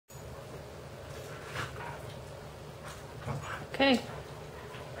Okay.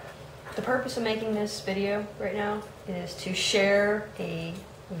 The purpose of making this video right now is to share a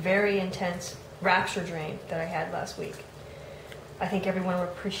very intense rapture dream that I had last week. I think everyone would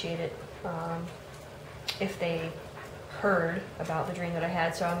appreciate it if they heard about the dream that I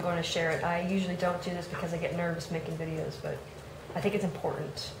had, so I'm going to share it. I usually don't do this because I get nervous making videos, but I think it's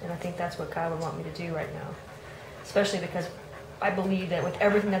important, and I think that's what God would want me to do right now, especially because I believe that with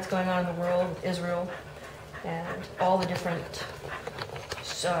everything that's going on in the world, with Israel, and all the different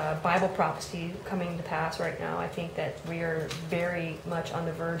Bible prophecy coming to pass right now, I think that we are very much on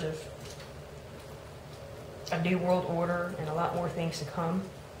the verge of a new world order and a lot more things to come,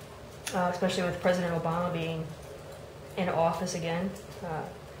 especially with President Obama being in office again.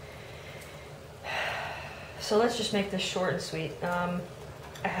 So let's just make this short and sweet. I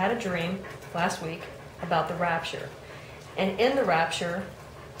had a dream last week about the rapture. And in the rapture,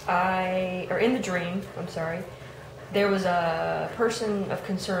 in the dream, there was a person of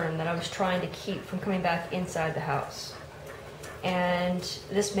concern that I was trying to keep from coming back inside the house. And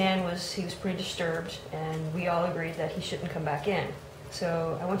this man was pretty disturbed, and we all agreed that he shouldn't come back in.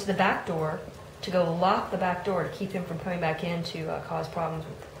 So I went to the back door to go lock the back door to keep him from coming back in to cause problems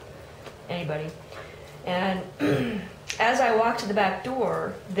with anybody. And as I walked to the back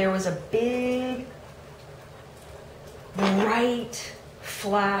door, there was a big, bright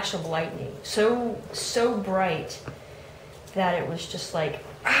flash of lightning. So bright that it was just like,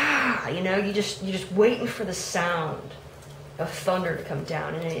 you're just waiting for the sound of thunder to come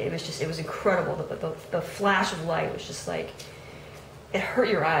down, and it was incredible. The flash of light was just like, it hurt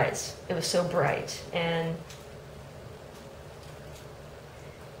your eyes. It was so bright, and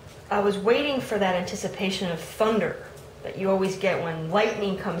I was waiting for that anticipation of thunder that you always get when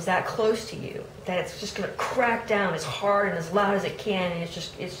lightning comes that close to you, that it's just going to crack down as hard and as loud as it can, and it's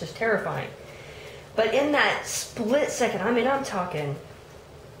just terrifying. But in that split second, I'm talking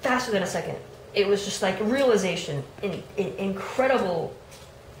faster than a second, it was just like realization, incredible,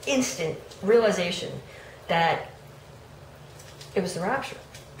 instant realization that it was the rapture.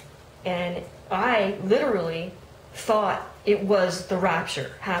 And I literally thought it was the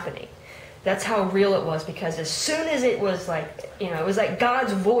rapture happening. That's how real it was, because as soon as it was like, it was like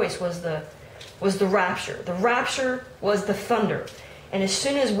God's voice was the rapture. The rapture was the thunder. And as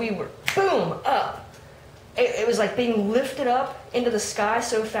soon as we were, boom, up, it was like being lifted up into the sky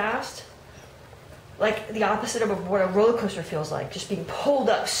so fast, like the opposite of what a roller coaster feels like, just being pulled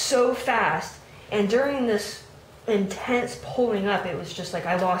up so fast. And during this intense pulling up, it was just like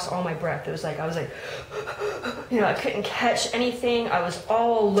I lost all my breath. It was like I was like, I couldn't catch anything. I was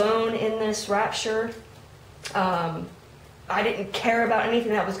all alone in this rapture. I didn't care about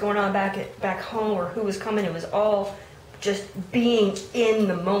anything that was going on back home or who was coming. It was all just being in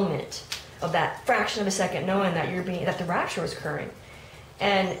the moment of that fraction of a second, knowing that that the rapture was occurring.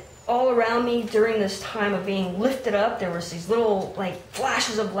 And all around me during this time of being lifted up, there was these little like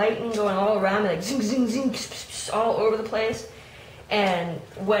flashes of lightning going all around me, like zing, zing, zing, all over the place. And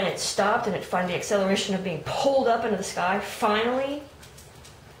when it stopped and it finally, the acceleration of being pulled up into the sky, finally,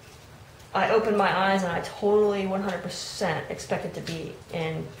 I opened my eyes and I totally 100% expected to be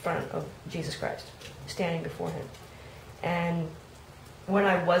in front of Jesus Christ, standing before him. And when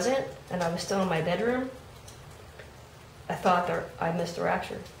I wasn't, and I was still in my bedroom, I thought that I missed the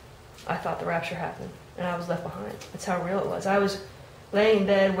rapture. I thought the rapture happened, and I was left behind. That's how real it was. I was laying in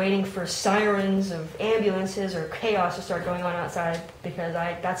bed waiting for sirens of ambulances or chaos to start going on outside, because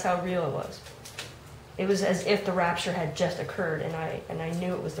that's how real it was. It was as if the rapture had just occurred, and I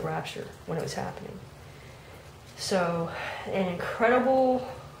knew it was the rapture when it was happening. So, an incredible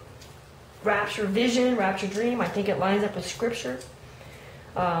rapture vision, rapture dream. I think it lines up with Scripture.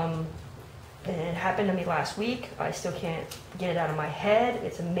 And it happened to me last week. I still can't get it out of my head.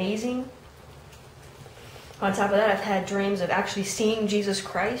 It's amazing. On top of that, I've had dreams of actually seeing Jesus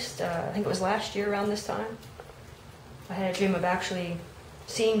Christ. I think it was last year around this time. I had a dream of actually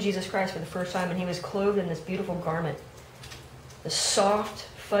seeing Jesus Christ for the first time, and he was clothed in this beautiful garment. The soft,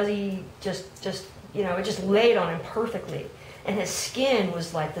 fuzzy, it just laid on him perfectly. And his skin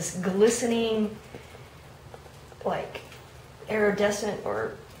was like this glistening, like iridescent,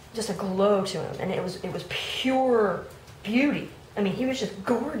 or just a glow to him, and it was pure beauty. I mean, he was just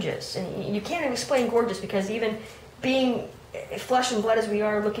gorgeous, and you can't even explain gorgeous, because even being flesh and blood as we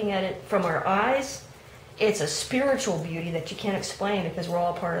are, looking at it from our eyes, it's a spiritual beauty that you can't explain, because we're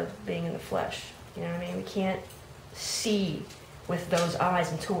all part of being in the flesh. You know what I mean? We can't see with those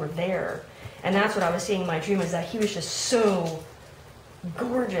eyes until we're there. And that's what I was seeing in my dream, is that he was just so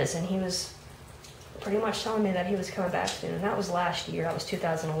gorgeous, and he was pretty much telling me that he was coming back soon. And that was last year. That was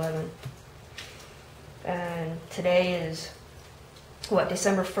 2011. And today is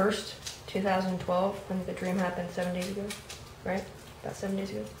December 1st, 2012, when the dream happened 7 days ago, right? About 7 days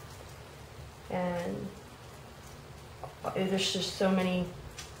ago. And there's just so many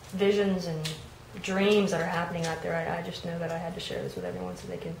visions and dreams that are happening out there. I just know that I had to share this with everyone so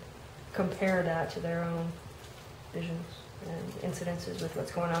they can compare that to their own visions and incidences with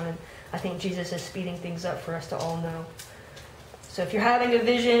what's going on. And I think Jesus is speeding things up for us to all know. So if you're having a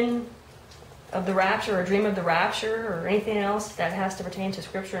vision of the rapture or a dream of the rapture or anything else that has to pertain to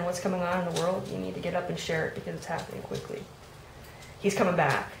Scripture and what's coming on in the world, you need to get up and share it because it's happening quickly. He's coming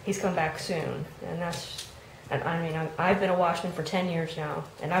back. He's coming back soon. And I mean, I've been a watchman for 10 years now,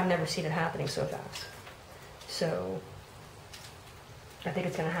 and I've never seen it happening so fast. So I think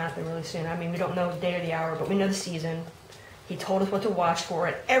it's going to happen really soon. I mean, we don't know the day or the hour, but we know the season. He told us what to watch for,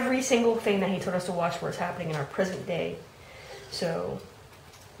 and every single thing that he told us to watch for is happening in our present day. So,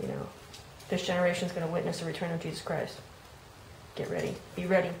 you know, this generation is going to witness the return of Jesus Christ. Get ready. Be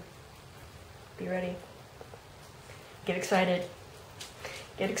ready. Be ready. Get excited.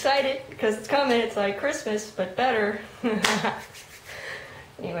 Get excited, because it's coming. It's like Christmas, but better.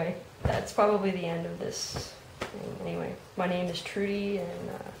 Anyway, that's probably the end of this thing. Anyway, my name is Trudy, and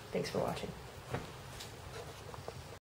thanks for watching.